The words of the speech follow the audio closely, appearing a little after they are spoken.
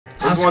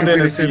It's one thing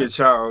to see your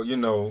child, you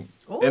know,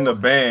 in the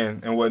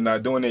band and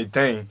whatnot, doing their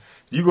thing.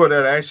 You go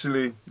there to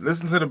actually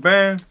listen to the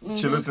band,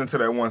 you listen to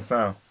that one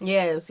sound.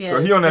 Yes, yes. So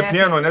he on that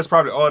piano, and that's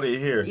probably all they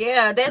hear.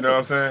 Yeah, that's, you know what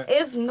I'm saying?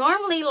 It's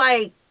normally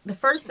like the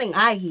first thing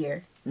I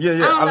hear. Yeah,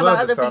 yeah. I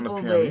love the sound of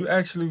people, piano. You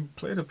actually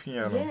play the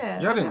piano.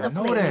 Yeah. Y'all didn't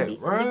know that,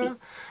 bro.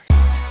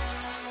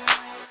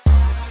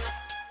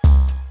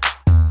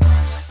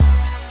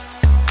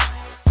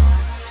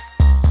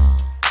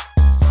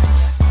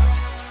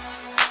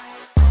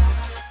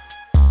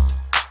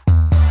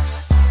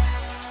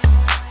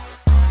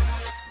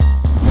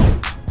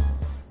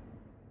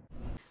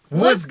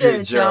 What's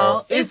good,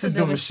 y'all? It's the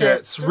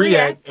Demouchet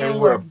REACT, and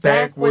we're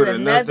back with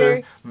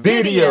another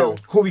video.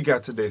 Who we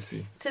got today,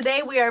 C?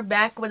 Today we are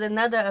back with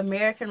another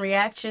American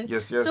reaction.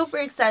 Yes, yes. Super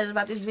excited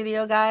about this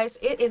video, guys.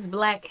 It is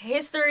Black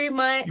History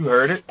Month. You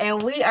heard it.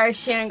 And we are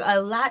sharing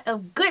a lot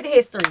of good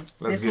history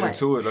Let's this get month.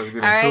 into it. Let's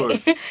get All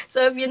into right?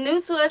 So if you're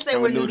new to us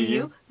and we're new to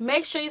you,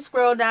 make sure you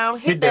scroll down,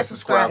 hit that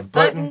subscribe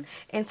button,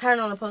 and turn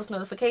on the post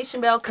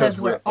notification bell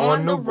because we're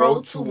on the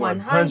road to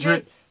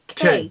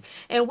 100K.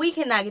 And we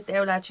cannot get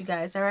there without you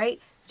guys, all right?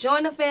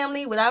 Join the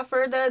family. Without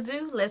further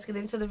ado, let's get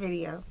into the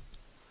video.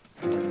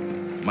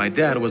 My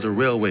dad was a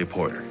railway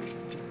porter.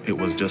 It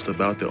was just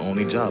about the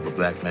only job a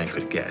black man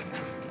could get.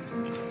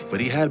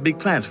 But he had big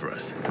plans for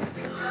us.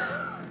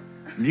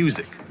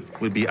 Music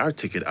would be our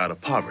ticket out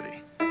of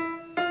poverty.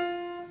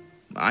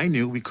 I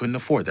knew we couldn't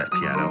afford that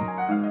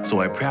piano, so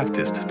I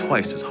practiced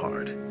twice as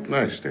hard.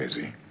 Nice,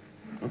 Daisy.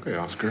 Okay,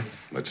 Oscar,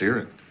 let's hear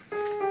it.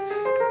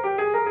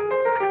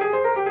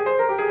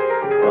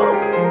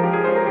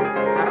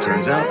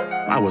 Turns out,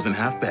 I wasn't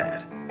half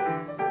bad.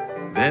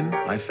 Then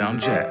I found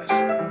jazz,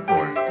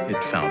 or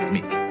it found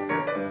me.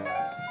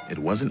 It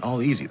wasn't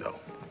all easy, though.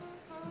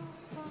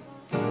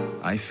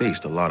 I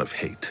faced a lot of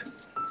hate.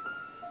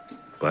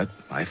 But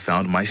I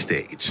found my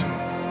stage.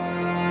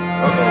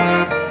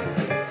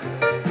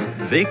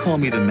 They call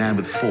me the man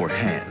with 4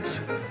 hands.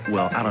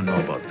 Well, I don't know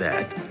about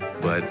that,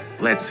 but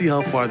let's see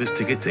how far this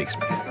ticket takes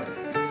me.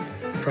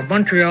 From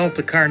Montreal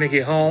to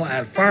Carnegie Hall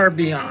and far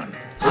beyond.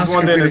 It's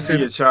one thing to see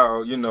your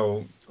child, you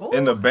know,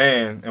 in the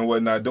band and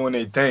whatnot, doing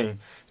their thing.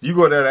 You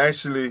go there to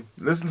actually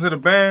listen to the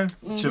band,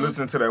 you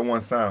listen to that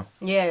one sound.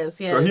 Yes,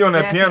 yes. So he on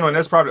that piano, and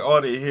that's probably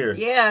all they hear.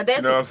 Yeah, that's,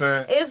 you know what I'm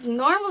saying? It's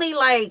normally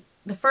like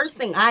the first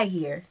thing I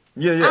hear.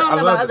 Yeah, yeah.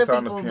 I love the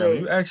sound of people, piano.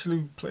 You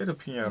actually play the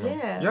piano.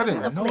 Yeah, y'all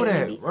didn't know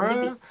that,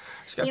 bro.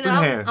 She got 3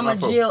 hands. I'm a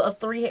Jill of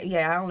 3.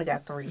 Yeah, I only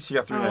got 3. She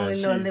got 3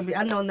 hands.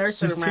 I know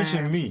nursery She's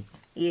teaching me.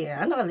 Yeah,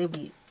 I know a little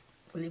bit.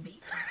 A little bit.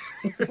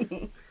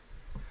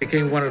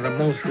 Became one of the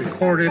most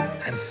recorded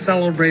and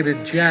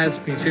celebrated jazz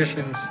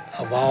musicians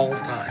of all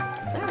time.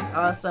 That's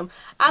awesome.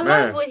 I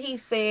love what he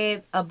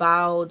said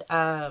about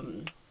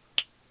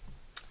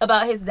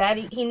his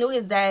daddy. He knew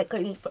his dad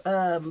couldn't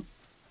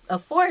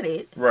afford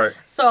it, right?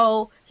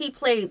 So he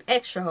played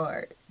extra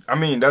hard. I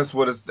mean, that's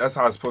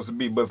how it's supposed to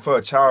be. But for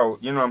a child,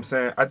 you know what I'm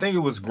saying? I think it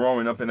was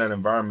growing up in that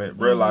environment,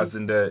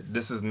 realizing that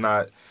this is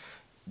not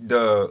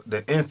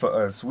the end for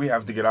us. We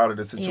have to get out of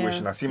this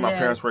situation. I see my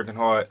parents working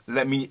hard.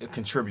 Let me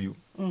contribute.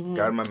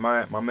 Got my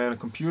man a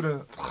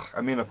computer,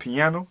 a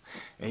piano,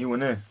 and he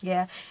went in.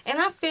 Yeah, and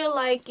I feel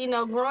like, you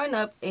know, growing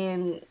up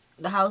in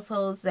the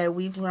households that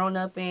we've grown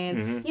up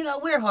in, you know,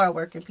 we're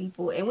hardworking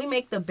people, and we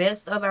make the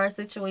best of our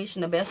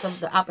situation, the best of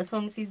the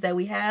opportunities that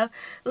we have.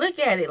 Look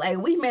at it, like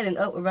we met an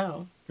up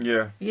around.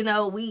 Yeah. You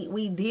know,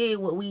 we did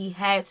what we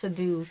had to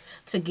do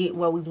to get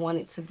where we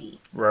wanted to be.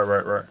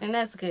 Right. And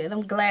that's good.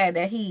 I'm glad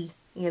that he,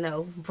 you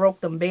know, broke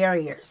them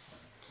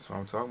barriers. That's what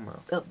I'm talking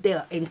about. Up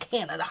there in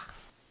Canada.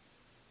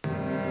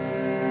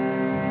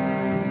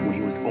 When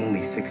he was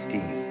only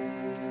 16,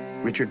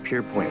 Richard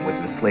Pierpont was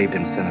enslaved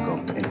in Senegal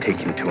and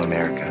taken to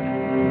America.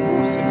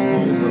 Ooh,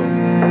 16 years old.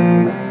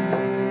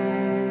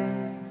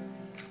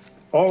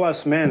 All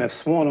us men have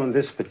sworn on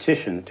this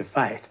petition to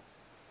fight.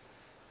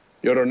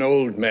 You're an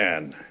old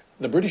man.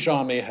 The British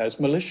Army has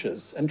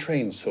militias and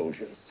trained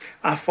soldiers.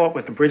 I fought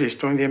with the British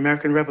during the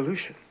American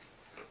Revolution.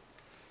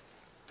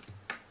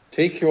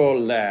 Take your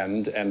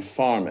land and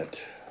farm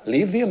it.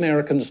 Leave the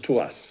Americans to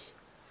us.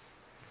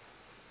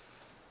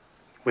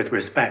 With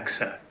respect,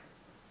 sir.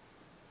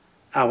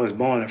 I was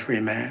born a free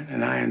man,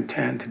 and I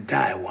intend to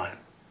die one.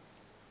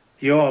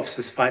 Your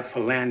officers fight for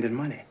land and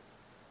money.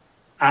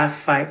 I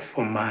fight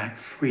for my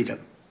freedom.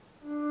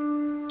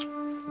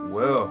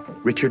 Well,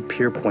 Richard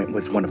Pierpont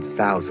was one of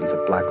thousands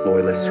of black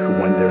loyalists who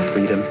won their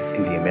freedom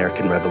in the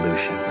American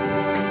Revolution.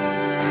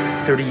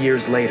 30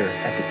 years later,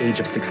 at the age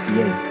of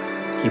 68,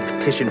 he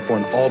petitioned for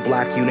an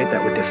all-black unit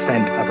that would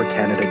defend Upper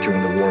Canada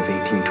during the War of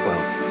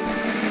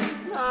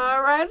 1812.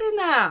 All righty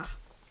now.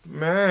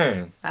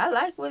 Man. I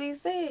like what he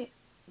said.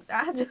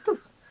 I do.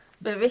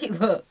 Baby,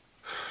 look.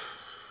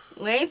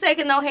 We ain't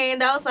taking no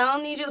handouts. I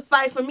don't need you to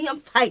fight for me. I'm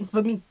fighting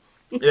for me.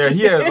 Yeah,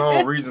 he has his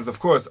own reasons, of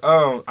course.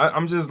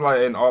 I'm just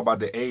like in awe about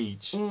the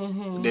age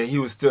that he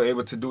was still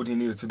able to do what he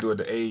needed to do at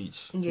the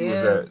age he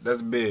was at.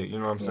 That's big, you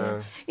know what I'm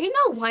saying? You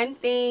know, one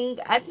thing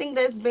I think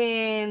that's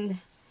been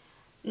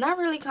not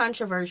really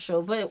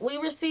controversial, but we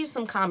received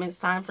some comments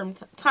time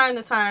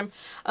to time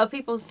of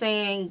people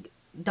saying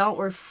don't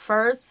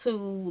refer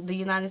to the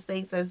United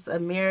States as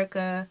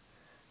America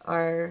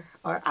or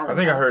I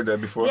think I heard that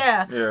before.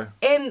 Yeah.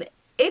 And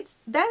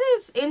that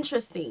is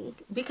interesting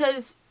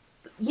because,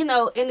 you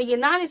know, in the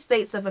United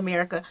States of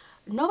America,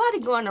 nobody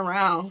going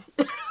around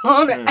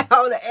on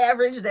the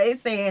average day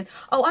saying,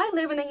 "Oh, I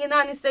live in the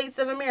United States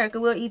of America."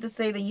 We'll either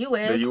say the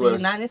U.S., the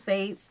United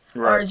States,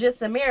 or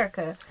just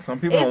America. Some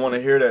people don't want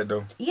to hear that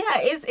though. Yeah,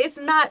 it's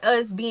not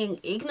us being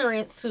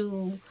ignorant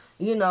to,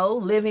 you know,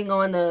 living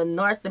on the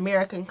North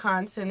American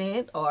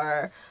continent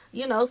or,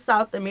 you know,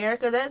 South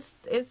America.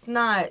 It's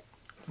not.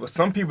 For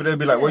some people, they'll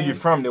be like, "Where you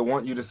from?" They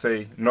want you to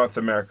say North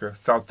America,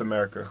 South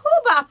America. Who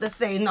about to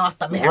say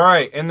North America?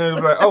 Right, and they'll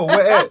be like, "Oh,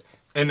 where at?"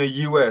 In the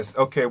U.S.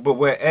 Okay, but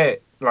where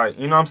at? Like,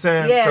 you know what I'm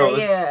saying? Yeah,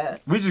 so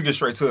we just get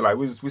straight to it. Like,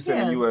 we say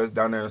in the U.S.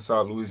 down there in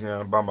South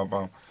Louisiana, bam.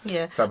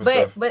 Yeah, type of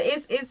stuff. But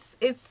it's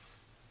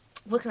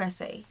what can I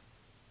say?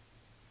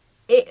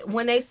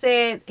 When they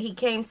said he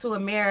came to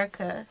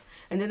America,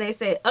 and then they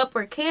said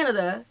Upper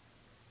Canada,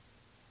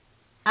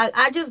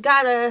 I just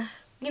gotta,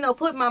 you know,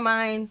 put my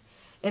mind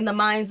in the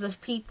minds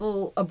of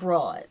people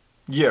abroad.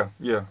 Yeah.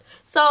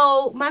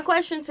 So my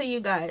question to you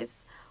guys.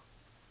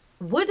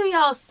 What do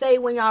y'all say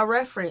when y'all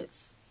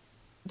reference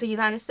the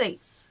United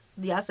States?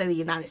 Do y'all say the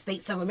United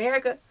States of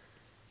America?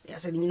 Do y'all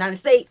say the United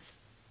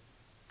States?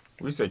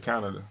 We say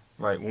Canada.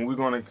 Like, when we're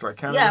going to, like,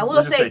 Canada, yeah,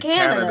 we'll say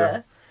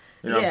Canada.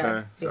 You know what I'm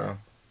saying? So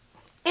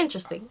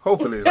interesting.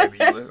 Hopefully it's like the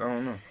U.S. I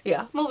don't know.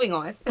 Yeah, moving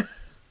on.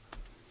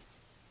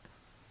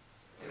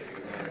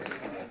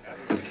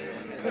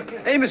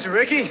 Hey, Mr.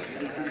 Ricky.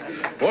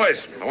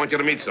 Boys, I want you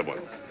to meet someone.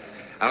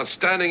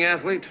 Outstanding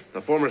athlete, the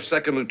former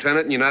second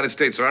lieutenant in the United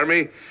States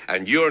Army,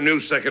 and your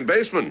new second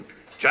baseman,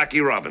 Jackie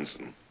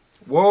Robinson.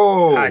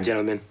 Whoa. Hi,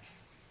 gentlemen.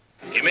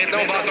 You made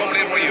no ball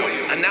for you,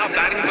 and now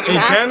batting for the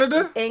In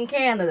Canada? In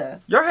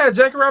Canada. Y'all had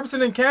Jackie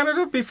Robinson in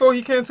Canada before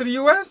he came to the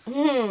U.S.?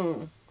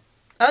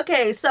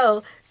 Okay,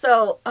 so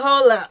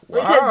hold up.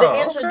 Because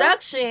the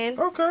introduction,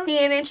 he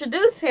didn't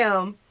introduce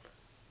him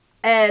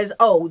as,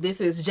 oh,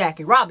 this is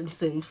Jackie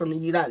Robinson from the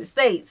United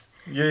States.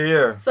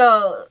 Yeah.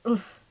 So...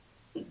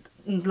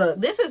 Look,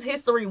 this is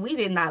history we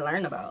did not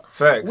learn about.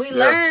 Facts. We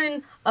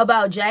learned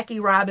about Jackie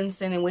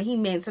Robinson and what he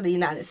meant to the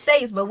United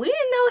States, but we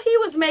didn't know he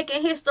was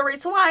making history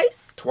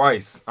twice.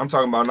 I'm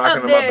talking about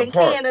knocking him out the in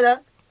park.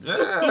 Canada.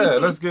 Yeah,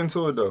 let's get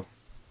into it though.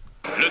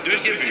 Le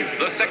deuxième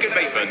but, the second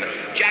baseman,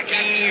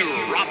 Jackie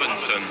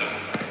Robinson.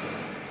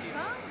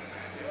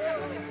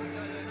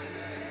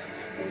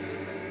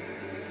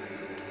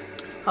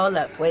 Hold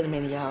up, wait a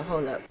minute, y'all.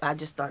 Hold up, I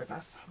just thought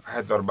about something. I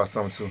had thought about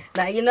something too.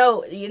 Now you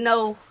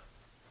know.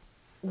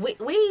 We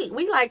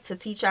like to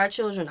teach our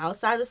children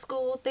outside of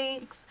school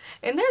things,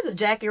 and there's a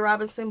Jackie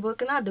Robinson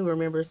book, and I do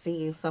remember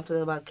seeing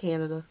something about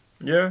Canada.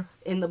 Yeah.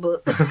 In the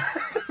book, but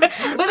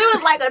it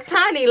was like a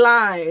tiny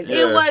line.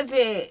 Yeah.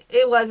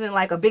 It wasn't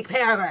like a big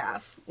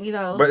paragraph, you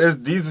know.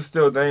 But these are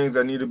still things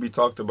that need to be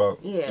talked about.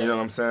 Yeah. You know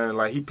what I'm saying?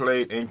 Like, he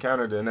played in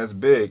Canada, and that's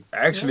big.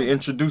 Actually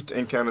introduced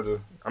in Canada.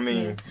 I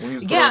mean, when he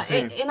was playing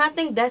team. And I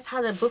think that's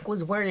how the book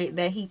was worded,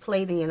 that he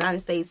played in the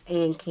United States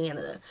and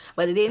Canada,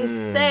 but it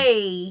didn't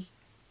say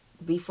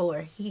before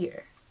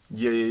here.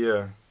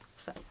 Yeah.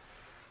 So.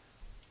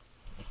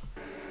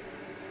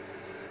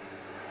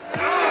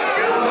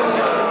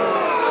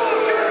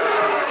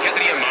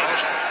 Quatrième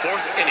manche,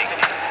 fourth inning.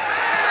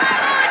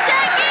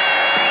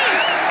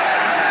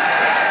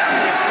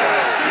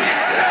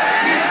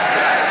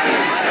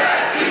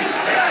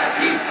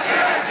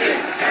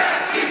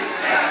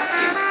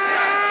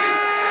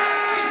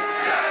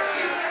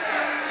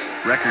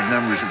 Record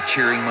numbers of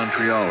cheering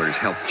Montrealers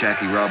helped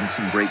Jackie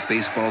Robinson break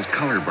baseball's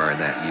color bar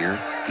that year.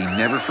 He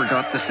never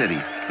forgot the city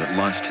that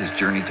launched his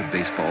journey to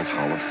baseball's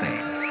Hall of Fame.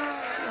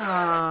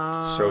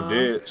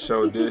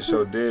 Sure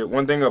did.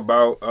 One thing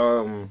about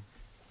a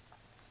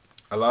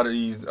lot of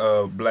these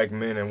black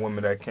men and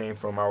women that came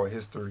from our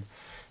history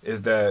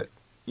is that,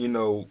 you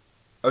know,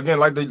 again,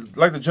 like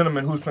the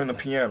gentleman who's playing the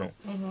piano,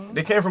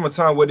 they came from a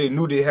time where they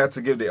knew they had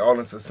to give their all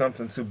into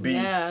something to be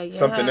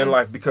something in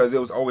life, because it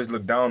was always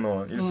looked down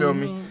on. You feel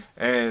me?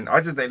 And I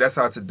just think that's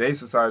how today's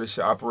society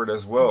should operate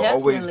as well.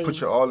 Definitely. Always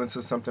put your all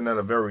into something at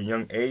a very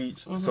young age,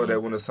 so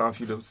that when it's time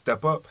for you to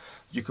step up,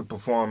 you could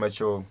perform at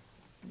your,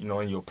 you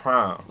know, in your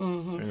prime.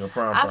 In your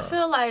prime. I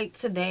feel like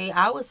today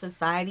our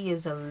society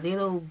is a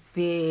little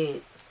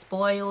bit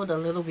spoiled, a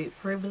little bit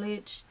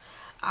privileged.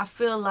 I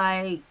feel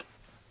like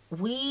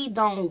we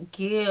don't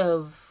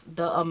give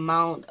the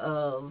amount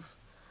of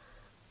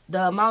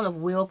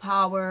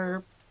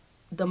willpower,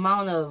 the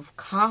amount of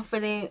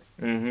confidence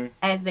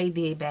as they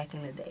did back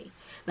in the day.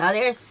 Now,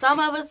 there's some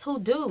of us who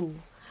do,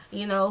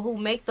 you know, who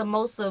make the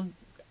most of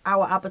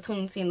our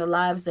opportunity in the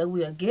lives that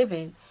we are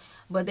given,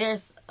 but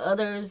there's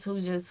others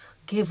who just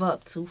give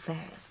up too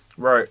fast.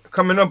 Right.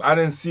 Coming up, I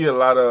didn't see a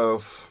lot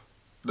of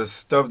the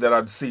stuff that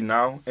I see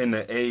now in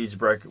the age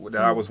bracket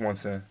that I was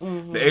once in.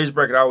 The age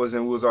bracket I was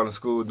in, we was all in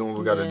school doing what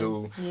we got to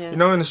do. You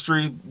know, in the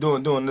street,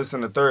 doing this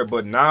and the third.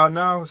 But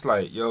now it's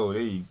like, yo,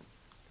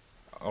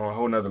 on a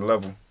whole nother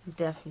level.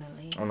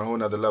 Definitely. On a whole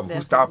nother level. Definitely.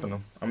 Who's stopping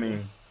them? I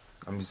mean,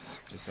 I'm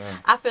just saying.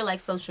 I feel like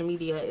social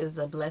media is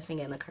a blessing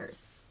and a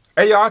curse.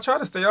 Hey, y'all, I try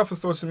to stay off of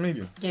social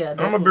media. Yeah, I'm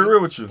going to be real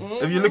with you.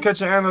 If you look at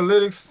your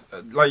analytics,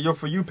 like your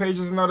For You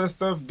pages and all that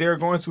stuff, they're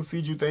going to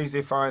feed you things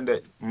they find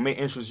that may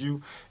interest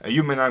you, and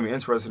you may not be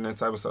interested in that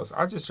type of stuff. So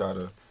I just try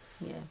to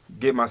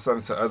get myself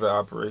into other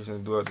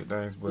operations, do other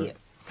things. But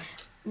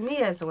me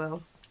as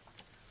well.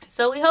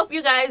 So we hope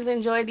you guys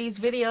enjoy these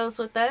videos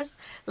with us.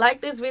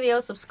 Like this video,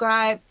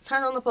 subscribe,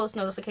 turn on the post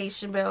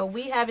notification bell.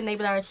 We have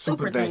enabled our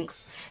super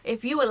thanks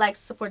if you would like to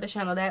support the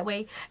channel that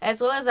way, as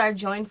well as our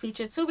join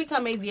feature to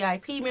become a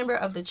VIP member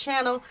of the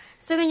channel.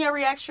 Send in your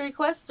reaction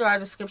requests through our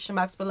description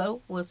box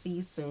below. We'll see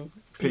you soon.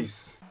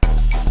 Peace.